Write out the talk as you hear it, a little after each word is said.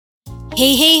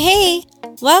Hey, hey, hey!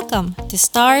 Welcome to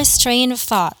Star's Train of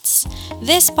Thoughts.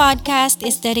 This podcast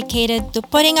is dedicated to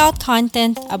putting out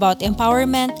content about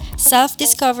empowerment, self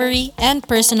discovery, and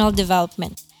personal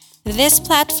development. This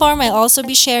platform, I'll also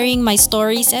be sharing my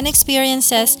stories and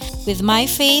experiences with my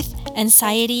faith,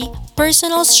 anxiety,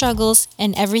 personal struggles,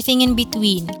 and everything in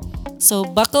between. So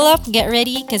buckle up, get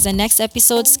ready, because the next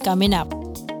episode's coming up.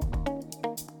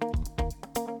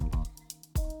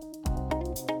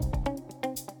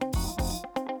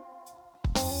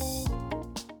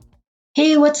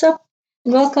 Hey, what's up?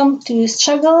 Welcome to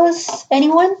Struggles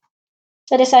Anyone?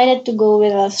 So I decided to go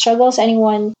with a Struggles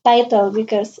Anyone title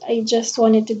because I just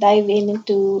wanted to dive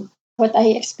into what I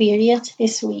experienced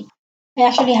this week. I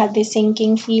actually had this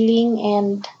sinking feeling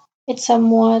and it's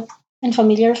somewhat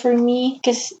unfamiliar for me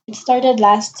because it started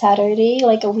last Saturday,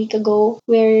 like a week ago,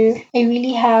 where I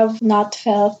really have not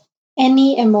felt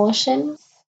any emotions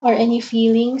or any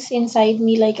feelings inside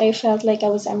me. Like I felt like I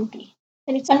was empty.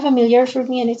 And it's unfamiliar for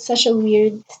me and it's such a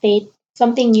weird state,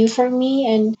 something new for me.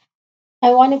 And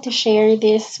I wanted to share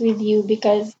this with you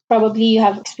because probably you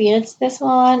have experienced this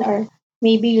one, or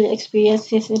maybe you'll experience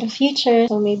this in the future.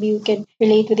 So maybe you can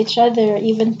relate with each other or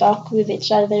even talk with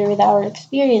each other with our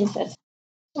experiences.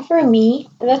 So for me,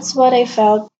 that's what I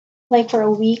felt like for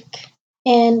a week.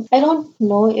 And I don't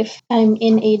know if I'm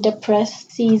in a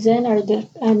depressed season or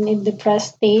I'm in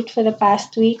depressed state for the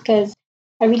past week because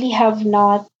I really have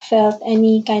not felt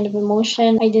any kind of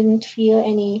emotion. I didn't feel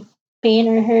any pain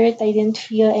or hurt. I didn't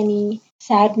feel any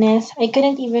sadness. I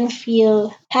couldn't even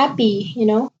feel happy.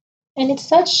 And it's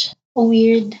such a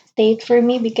weird state for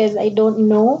me because I don't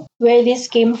know where this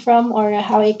came from or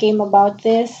how I came about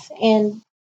this. And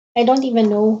I don't even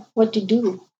know what to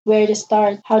do, where to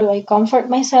start. How do I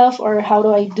comfort myself, or how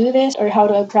do I do this, or how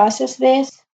do I process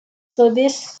this? So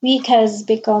this week has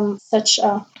become such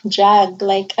a drag.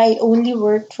 Like I only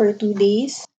worked for 2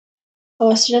 days. I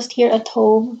was just here at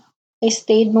home. I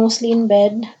stayed mostly in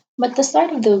bed. But the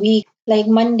start of the week, like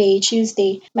Monday,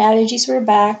 Tuesday, my allergies were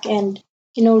back and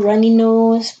runny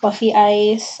nose, puffy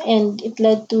eyes, and it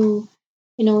led to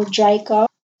dry cough.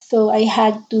 So I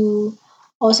had to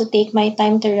also take my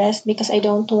time to rest because I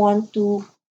don't want to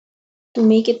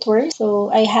make it worse.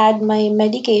 So I had my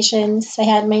medications, I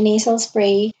had my nasal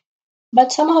spray,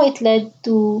 but somehow it led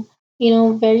to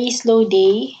very slow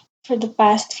day for the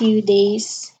past few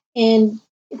days, and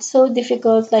it's so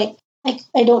difficult. Like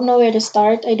I don't know where to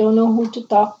start. I don't know who to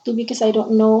talk to because I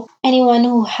don't know anyone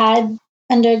who had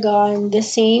undergone the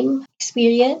same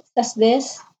experience as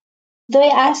this. Though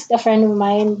I asked a friend of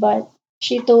mine, but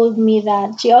she told me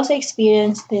that she also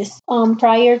experienced this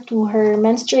prior to her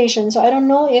menstruation. So I don't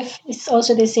know if it's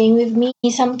also the same with me.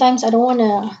 Sometimes I don't want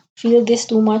to feel this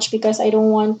too much because I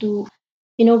don't want to,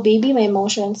 baby my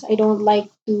emotions. I don't like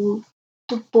to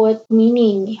put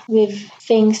meaning with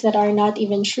things that are not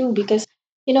even true because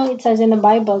it says in the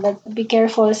Bible that be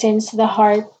careful since the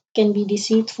heart can be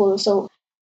deceitful. So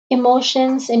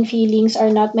emotions and feelings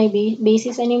are not my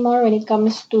basis anymore when it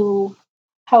comes to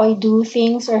how I do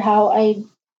things or how I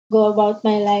go about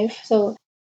my life. So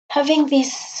having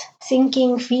this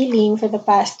sinking feeling for the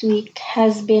past week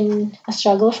has been a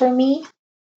struggle for me,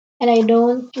 and I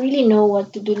don't really know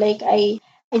what to do. Like I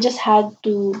just had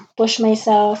to push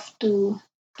myself to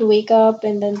wake up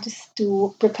and then just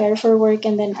to prepare for work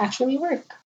and then actually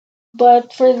work.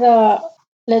 But for the,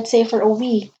 let's say for a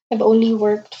week, I've only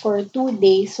worked for 2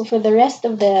 days. So for the rest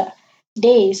of the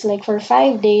days, like for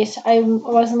 5 days, I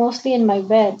was mostly in my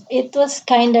bed. It was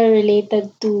kind of related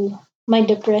to my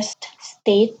depressed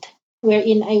state,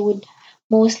 wherein I would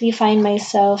mostly find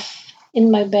myself in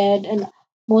my bed and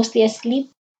mostly asleep.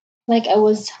 Like I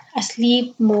was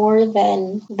asleep more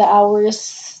than the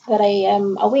hours that I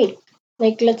am awake.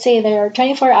 Like let's say there are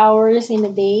 24 hours in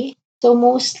a day. So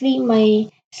mostly my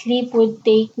sleep would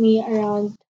take me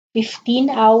around 15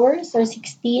 hours or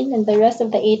 16, and the rest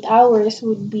of the 8 hours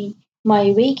would be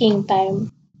my waking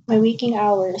time, my waking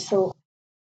hours. So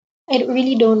I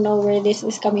really don't know where this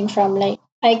is coming from. Like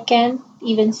I can't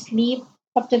even sleep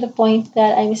up to the point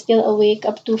that I'm still awake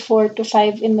up to 4 to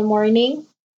 5 in the morning,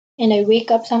 and I wake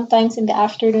up sometimes in the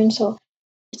afternoon. So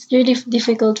it's really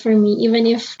difficult for me, even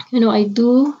if I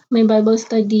do my Bible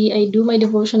study, I do my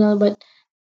devotional, but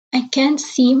I can't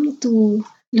seem to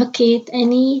locate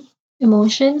any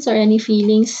emotions or any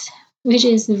feelings, which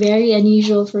is very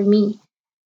unusual for me.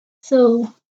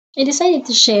 So I decided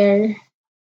to share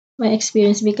my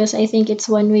experience because I think it's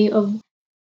one way of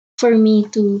for me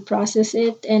to process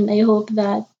it, and I hope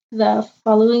that the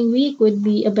following week would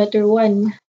be a better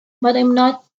one. But I'm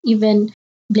not even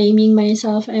blaming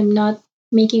myself. I'm not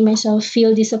making myself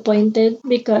feel disappointed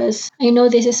because I know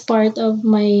this is part of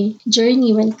my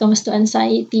journey when it comes to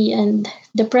anxiety and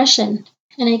depression.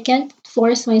 And I can't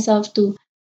force myself to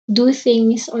do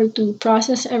things or to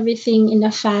process everything in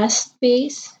a fast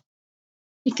pace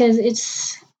because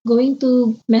it's going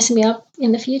to mess me up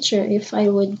in the future if I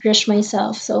would rush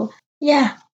myself. So,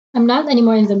 yeah, I'm not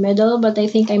anymore in the middle, but I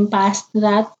think I'm past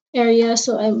that area.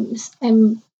 So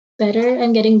I'm better.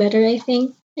 I'm getting better, I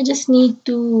think. I just need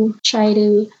to try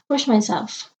to push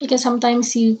myself because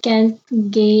sometimes you can't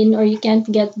gain or you can't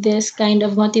get this kind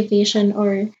of motivation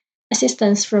or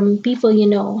assistance from people you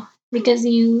know because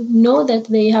you know that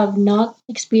they have not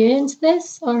experienced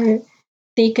this or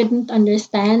they couldn't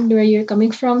understand where you're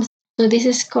coming from. So this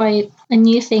is quite a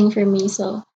new thing for me.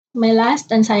 So my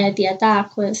last anxiety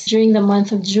attack was during the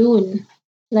month of June.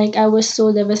 Like I was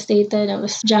so devastated. I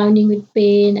was drowning with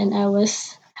pain and I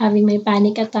was having my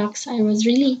panic attacks. I was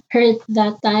really hurt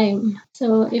that time.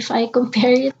 So if I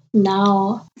compare it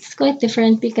now, it's quite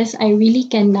different because I really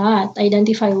cannot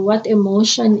identify what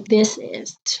emotion this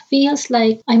is. It feels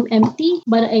like I'm empty,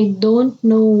 but I don't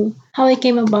know how I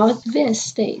came about this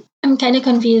state. I'm kind of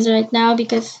confused right now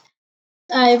because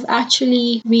I've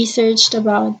actually researched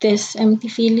about this empty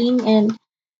feeling, and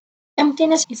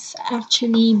emptiness is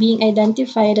actually being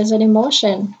identified as an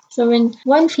emotion. So when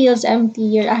one feels empty,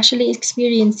 you're actually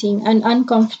experiencing an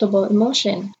uncomfortable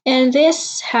emotion. And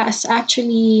this has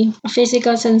actually a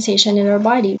physical sensation in our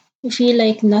body. You feel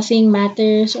like nothing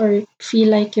matters or feel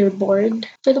like you're bored.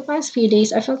 For the past few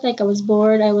days, I felt like I was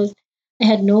bored. I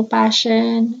had no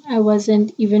passion. I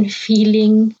wasn't even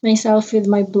feeling myself with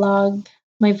my vlog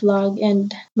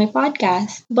and my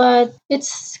podcast. But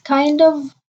it's kind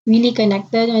of really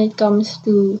connected when it comes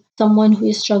to someone who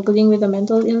is struggling with a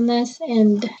mental illness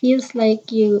and feels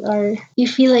like you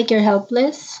feel like you're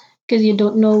helpless because you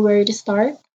don't know where to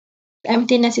start.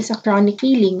 Emptiness is a chronic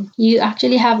feeling. You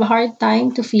actually have a hard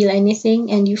time to feel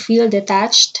anything and you feel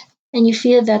detached and you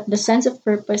feel that the sense of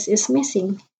purpose is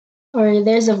missing or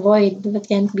there's a void that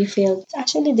can't be filled. It's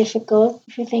actually difficult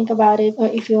if you think about it, or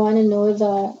if you want to know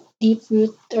the deep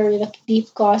root or the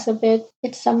deep cause of it.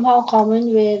 It's somehow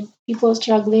common with people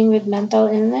struggling with mental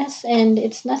illness, and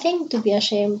it's nothing to be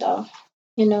ashamed of.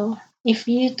 You know, if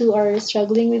you two are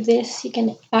struggling with this, you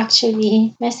can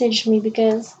actually message me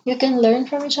because you can learn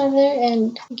from each other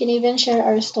and we can even share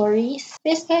our stories.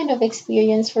 This kind of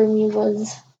experience for me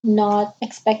was not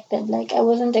expected. Like I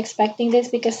wasn't expecting this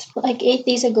because like 8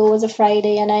 days ago was a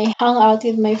Friday and I hung out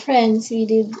with my friends. We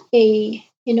did a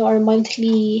our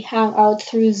monthly hangout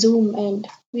through Zoom and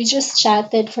we just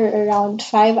chatted for around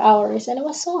 5 hours and I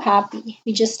was so happy.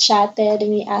 We just chatted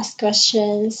and we asked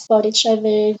questions about each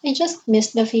other. I just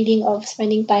missed the feeling of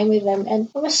spending time with them and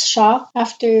I was shocked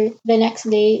after the next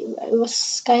day. It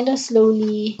was kind of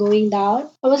slowly going down.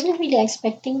 I wasn't really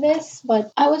expecting this,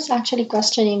 but I was actually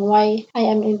questioning why I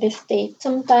am in this state.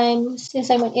 Sometimes, since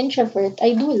I'm an introvert,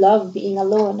 I do love being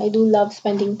alone. I do love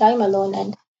spending time alone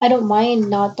and I don't mind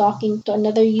not talking to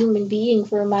another human being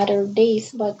for a matter of days,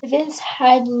 but this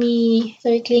had me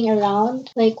circling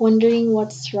around, like wondering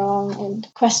what's wrong and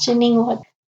questioning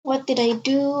what did I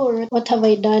do or what have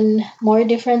I done more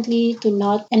differently to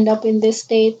not end up in this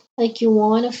state? Like you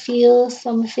want to feel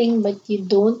something but you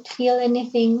don't feel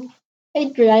anything.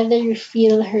 I'd rather you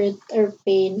feel hurt or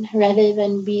pain rather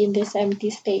than be in this empty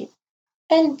state.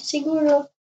 And siguro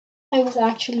I was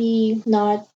actually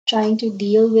not trying to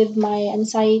deal with my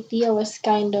anxiety. I was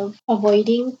kind of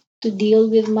avoiding to deal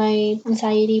with my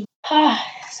anxiety. Ah,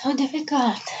 so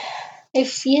difficult. I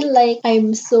feel like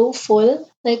I'm so full,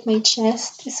 like my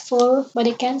chest is full, but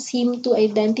I can't seem to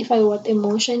identify what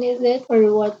emotion is it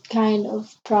or what kind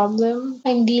of problem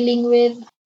I'm dealing with.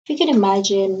 If you can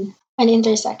imagine an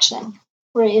intersection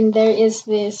wherein there is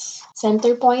this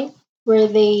center point where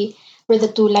where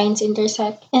the two lines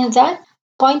intersect, and that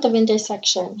point of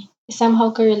intersection is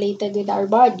somehow correlated with our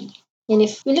body. And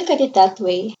if we look at it that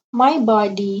way, my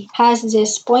body has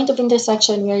this point of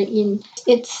intersection wherein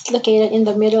it's located in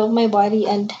the middle of my body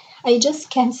and I just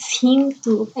can't seem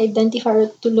to identify or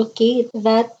to locate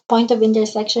that point of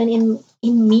intersection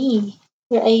in me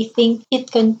where I think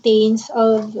it contains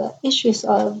all of the issues,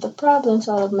 all of the problems,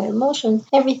 all of my emotions,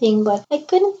 everything, but I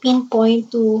couldn't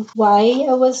pinpoint to why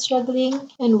I was struggling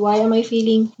and why am I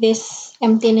feeling this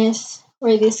emptiness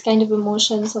or this kind of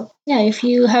emotion. So, yeah, if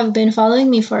you have been following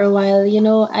me for a while, you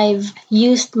know I've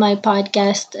used my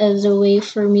podcast as a way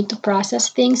for me to process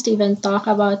things, to even talk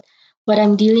about what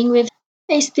I'm dealing with.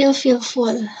 I still feel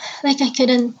full. Like I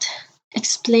couldn't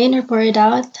explain or pour it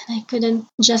out. I couldn't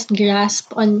just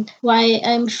grasp on why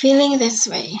I'm feeling this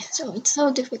way. So it's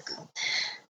so difficult.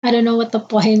 I don't know what the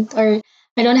point or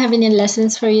I don't have any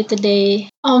lessons for you today.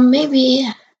 Maybe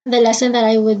the lesson that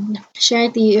I would share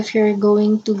to you if you're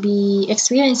going to be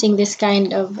experiencing this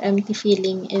kind of empty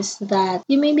feeling is that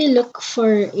you maybe look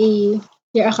for a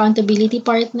your accountability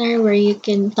partner where you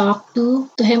can talk to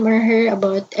him or her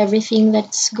about everything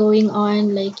that's going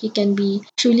on. Like you can be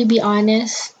truly be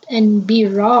honest and be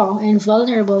raw and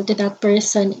vulnerable to that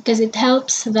person because it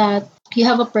helps that you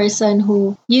have a person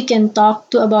who you can talk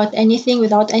to about anything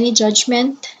without any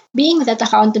judgment. Being that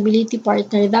accountability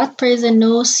partner, that person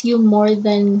knows you more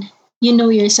than you know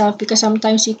yourself because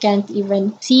sometimes you can't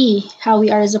even see how we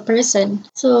are as a person.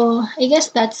 So I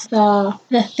guess that's the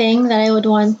thing that I would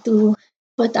want to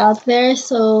put out there.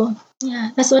 So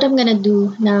yeah, that's what I'm gonna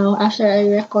do now after I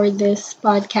record this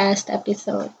podcast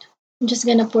episode. I'm just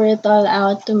gonna pour it all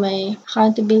out to my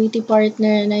accountability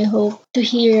partner and I hope to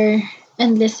hear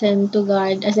and listen to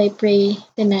God as I pray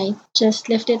tonight. Just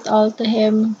lift it all to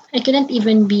Him. I couldn't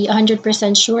even be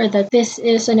 100% sure that this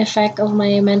is an effect of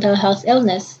my mental health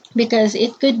illness because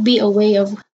it could be a way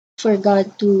of for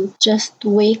God to just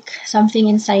wake something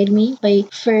inside me by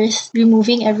first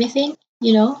removing everything,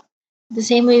 you know? The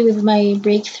same way with my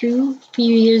breakthrough a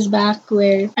few years back,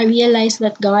 where I realized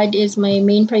that God is my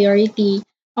main priority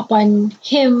upon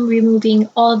Him removing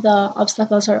all the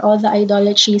obstacles or all the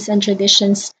idolatries and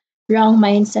traditions, wrong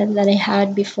mindset that I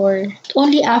had before.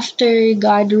 Only after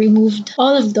God removed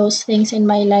all of those things in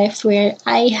my life where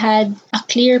I had a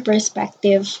clear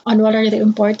perspective on what are the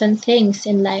important things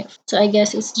in life. So I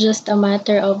guess it's just a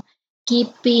matter of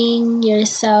keeping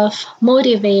yourself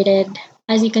motivated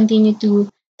as you continue to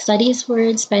study His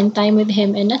Word, spend time with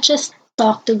Him, and not just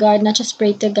talk to God, not just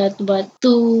pray to God, but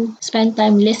to spend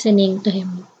time listening to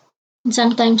Him. And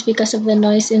sometimes, because of the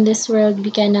noise in this world, we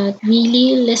cannot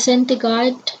really listen to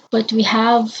God, but we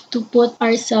have to put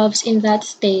ourselves in that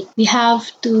state. We have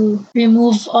to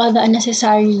remove all the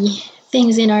unnecessary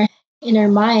things in our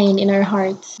mind, in our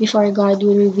hearts, before God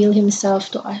will reveal Himself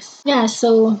to us. Yeah,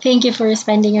 so thank you for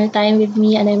spending your time with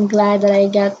me, and I'm glad that I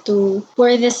got to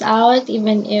pour this out,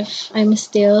 even if I'm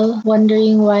still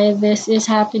wondering why this is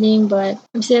happening. But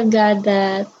I'm still glad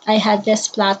that I had this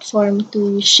platform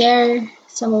to share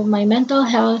some of my mental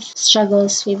health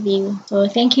struggles with you. So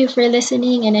thank you for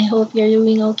listening, and I hope you're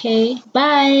doing okay.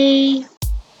 Bye!